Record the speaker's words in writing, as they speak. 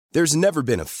There's never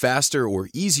been a faster or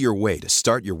easier way to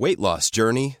start your weight loss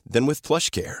journey than with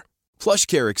PlushCare.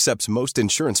 PlushCare accepts most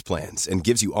insurance plans and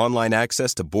gives you online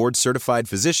access to board-certified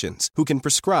physicians who can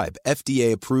prescribe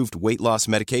FDA-approved weight loss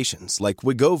medications like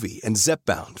Wegovy and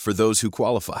Zepbound for those who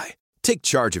qualify. Take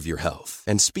charge of your health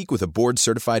and speak with a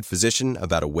board-certified physician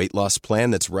about a weight loss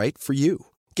plan that's right for you.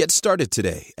 Get started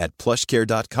today at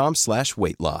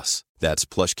plushcare.com/weight-loss. That's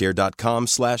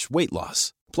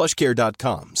plushcare.com/weight-loss.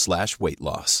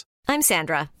 plushcare.com/weight-loss. I'm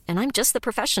Sandra, and I'm just the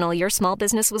professional your small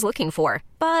business was looking for.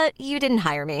 But you didn't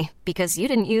hire me because you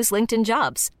didn't use LinkedIn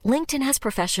Jobs. LinkedIn has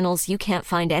professionals you can't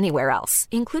find anywhere else,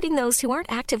 including those who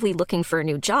aren't actively looking for a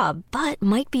new job, but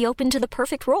might be open to the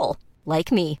perfect role,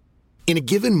 like me. In a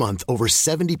given month, over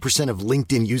 70% of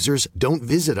LinkedIn users don't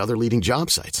visit other leading job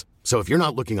sites. So if you're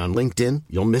not looking on LinkedIn,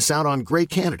 you'll miss out on great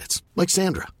candidates like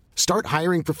Sandra. Start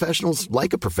hiring professionals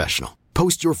like a professional.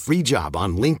 Post your free job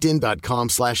on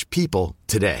linkedin.com/people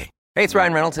today. Hey, it's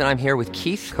Ryan Reynolds, and I'm here with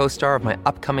Keith, co-star of my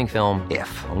upcoming film,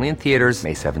 If, only in theaters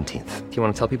May 17th. Do you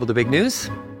want to tell people the big news?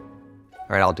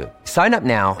 All right, I'll do it. Sign up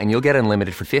now and you'll get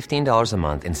unlimited for $15 a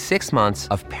month and 6 months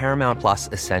of Paramount Plus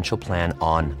Essential Plan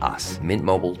on us.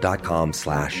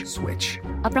 MintMobile.com/switch.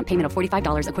 Upfront payment of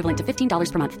 $45 equivalent to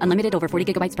 $15 per month. Unlimited over 40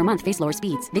 gigabytes per month. Face lower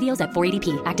speeds. Videos at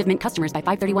 480p. Active Mint customers by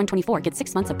 531.24 get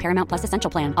 6 months of Paramount Plus Essential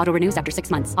Plan. Auto renews after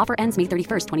 6 months. Offer ends May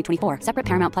 31st, 2024. Separate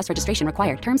Paramount Plus registration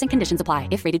required. Terms and conditions apply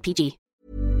if rated PG.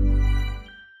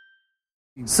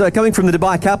 So coming from the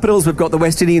Dubai Capitals, we've got the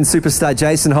West Indian superstar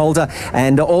Jason Holder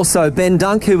and also Ben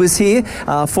Dunk, who was here,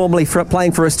 formerly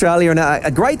playing for Australia and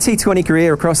a great T20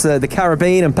 career across the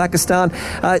Caribbean and Pakistan.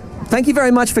 Thank you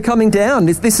very much for coming down.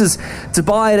 This is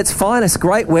Dubai at its finest,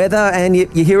 great weather, and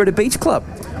you're here at a beach club.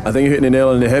 I think you're hitting the nail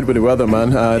on the head with the weather,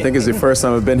 man. I think it's the first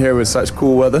time I've been here with such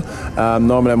cool weather.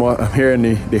 Normally I'm here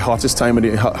in the hottest time of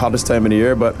the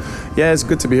year, but yeah, it's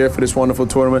good to be here for this wonderful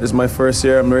tournament. It's my first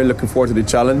year. I'm really looking forward to the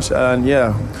challenge, and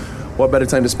yeah, what better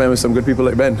time to spend with some good people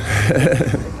like Ben.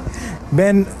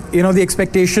 Ben, you know,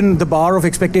 the bar of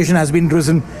expectation has been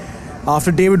risen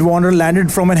after David Warner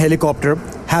landed from a helicopter.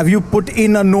 Have you put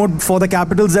in a note for the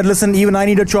Capitals that, listen, even I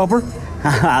need a chopper?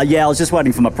 Yeah, I was just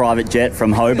waiting for my private jet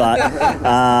from Hobart.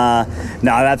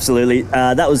 No, absolutely.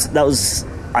 That was.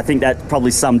 I think that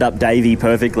probably summed up Davey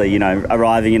perfectly. You know,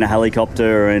 arriving in a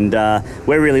helicopter, and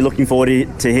we're really looking forward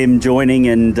to him joining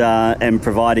and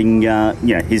providing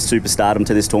his superstardom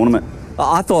to this tournament.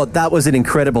 I thought that was an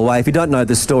incredible way. If you don't know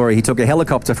the story, he took a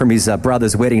helicopter from his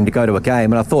brother's wedding to go to a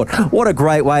game, and I thought, what a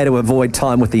great way to avoid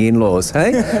time with the in-laws,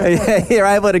 hey? You're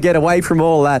able to get away from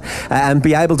all that and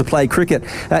be able to play cricket.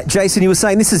 Jason, you were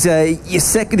saying this is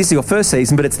your first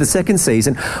season, but it's the second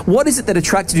season. What is it that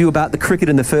attracted you about the cricket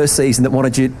in the first season that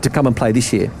wanted you to come and play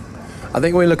this year? I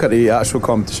think when you look at the actual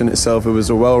competition itself, it was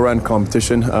a well-run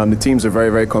competition. The teams are very,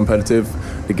 very competitive.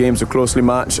 The games are closely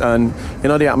matched, and you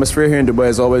know the atmosphere here in Dubai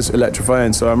is always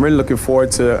electrifying. So I'm really looking forward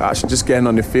to actually just getting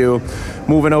on the field,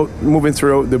 moving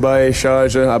throughout Dubai,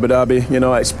 Sharjah, Abu Dhabi. You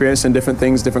know, experiencing different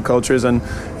things, different cultures, and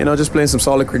you know, just playing some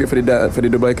solid cricket for the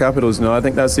Dubai Capitals. You know, I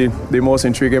think that's the most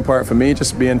intriguing part for me,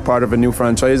 just being part of a new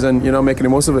franchise and you know making the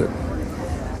most of it.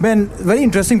 Ben, very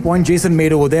interesting point Jason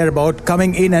made over there about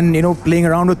coming in and, you know, playing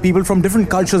around with people from different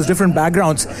cultures, different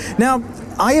backgrounds. Now,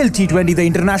 ILT20, the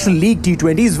International League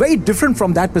T20, is very different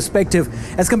from that perspective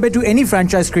as compared to any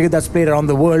franchise cricket that's played around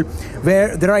the world,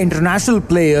 where there are international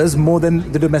players more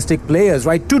than the domestic players,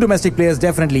 right? 2 domestic players,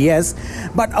 definitely, yes,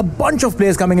 but a bunch of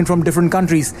players coming in from different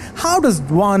countries. How does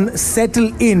one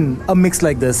settle in a mix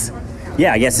like this?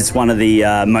 Yeah, I guess it's one of the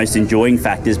most enjoying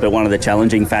factors, but one of the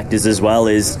challenging factors as well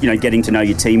is, you know, getting to know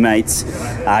your teammates,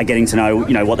 getting to know,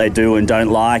 you know, what they do and don't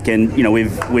like, and you know,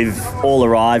 we've all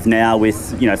arrived now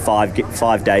with, you know,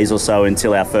 five days or so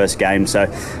until our first game, so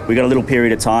we've got a little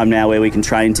period of time now where we can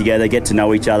train together, get to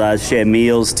know each other, share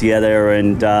meals together,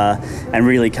 and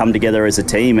really come together as a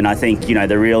team. And I think, you know,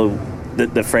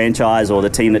 the franchise or the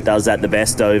team that does that the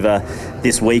best over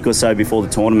this week or so before the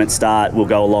tournament start will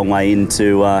go a long way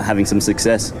into having some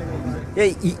success.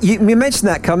 Yeah, you mentioned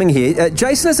that coming here.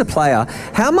 Jason, as a player,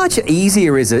 how much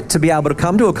easier is it to be able to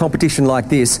come to a competition like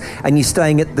this and you're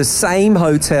staying at the same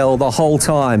hotel the whole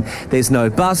time? There's no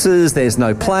buses, there's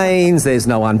no planes, there's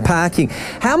no unpacking.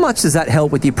 How much does that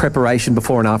help with your preparation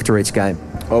before and after each game?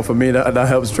 Oh, for me, that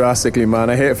helps drastically, man.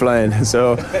 I hate flying,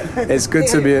 so it's good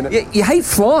to be in it. You hate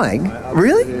flying?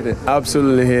 Really?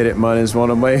 Absolutely hate it, man. It's one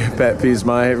of my pet peeves,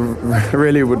 man. I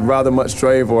really would rather much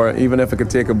drive, or even if I could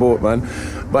take a boat, man.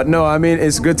 But no, I mean,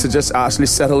 it's good to just actually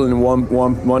settle in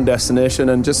one destination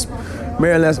and just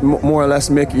more or less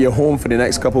make it your home for the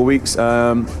next couple of weeks.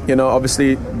 You know,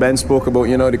 obviously Ben spoke about,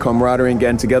 you know, the camaraderie and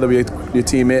getting together with your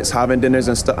teammates, having dinners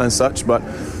and such, but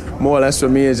more or less for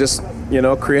me is just,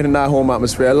 creating that home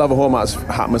atmosphere. I love a home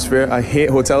atmosphere. I hate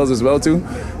hotels as well too.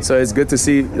 So it's good to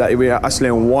see that we are actually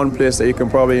in one place that you can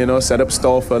probably, set up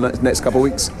stall for the next couple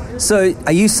of weeks. So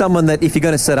are you someone that if you're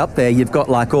going to set up there, you've got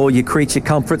like all your creature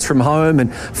comforts from home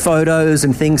and photos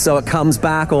and things so it comes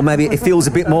back, or maybe it feels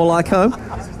a bit more like home?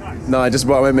 No, I just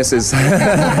brought my missus.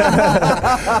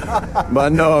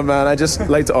 But no, man, I just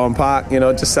like to unpack,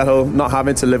 just settle, not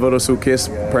having to live out a suitcase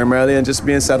primarily, and just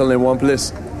being settled in one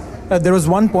place. There was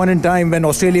one point in time when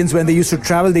Australians, when they used to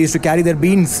travel, they used to carry their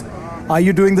beans. Are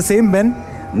you doing the same, Ben?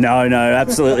 No,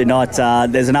 absolutely not.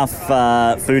 There's enough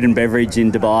food and beverage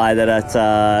in Dubai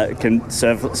that it can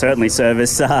certainly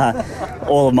service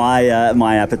all of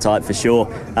my appetite for sure.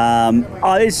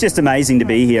 It's just amazing to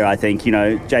be here, I think.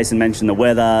 Jason mentioned the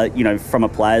weather. From a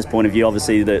player's point of view,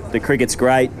 obviously the cricket's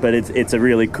great, but it's a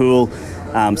really cool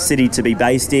city to be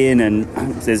based in, and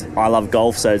I love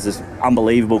golf, so it's this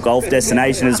unbelievable golf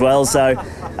destination as well. So,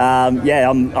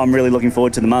 I'm really looking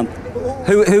forward to the month.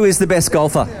 Who is the best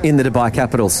golfer in the Dubai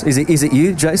Capitals? Is it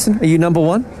you, Jason? Are you number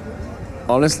one?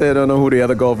 Honestly, I don't know who the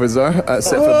other golfers are,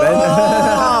 except for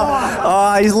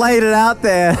Ben. He's laid it out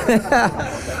there.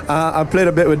 I played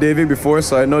a bit with Davey before,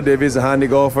 so I know Davey's a handy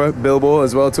golfer. Bilbo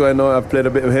as well too, I know I've played a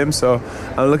bit with him, so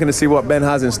I'm looking to see what Ben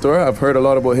has in store. I've heard a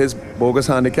lot about his bogus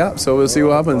handicap, so we'll see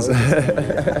what happens.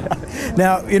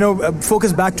 Now,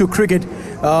 focus back to cricket.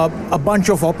 A bunch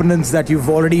of opponents that you've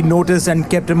already noticed and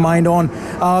kept in mind on.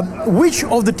 Which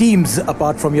of the teams,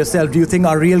 apart from yourself, do you think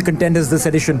are real contenders this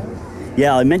edition?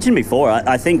 Yeah, I mentioned before,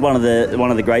 I think one of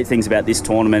the great things about this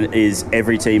tournament is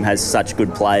every team has such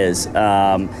good players.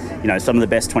 Some of the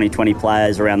best 2020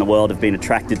 players around the world have been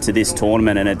attracted to this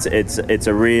tournament, and it's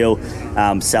a real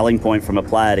selling point from a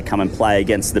player to come and play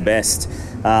against the best.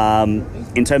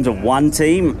 In terms of one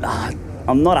team,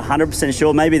 I'm not 100%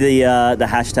 sure. Maybe the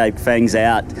hashtag Fangs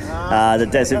Out. The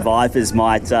Desert Vipers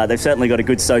might. They've certainly got a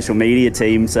good social media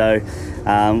team, so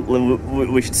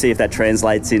we should see if that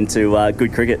translates into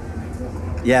good cricket.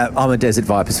 Yeah, I'm a Desert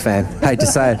Vipers fan. Hate to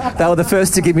say it. They were the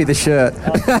first to give me the shirt.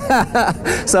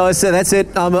 So I said, that's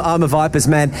it. I'm a Vipers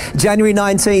man. January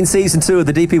 19, Season 2 of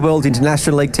the DP World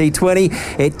International League T20.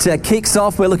 It kicks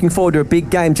off. We're looking forward to a big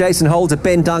game. Jason Holder,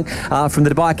 Ben Dunk from the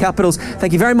Dubai Capitals.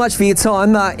 Thank you very much for your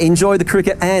time. Enjoy the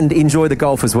cricket and enjoy the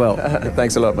golf as well.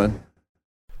 Thanks a lot, man.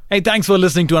 Hey, thanks for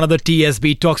listening to another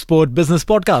TSB TalkSport Business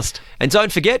Podcast. And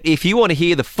don't forget, if you want to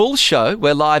hear the full show,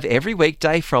 we're live every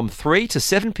weekday from 3 to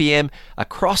 7 p.m.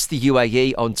 across the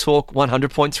UAE on Talk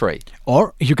 100.3.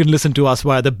 Or you can listen to us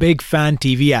via the Big Fan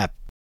TV app.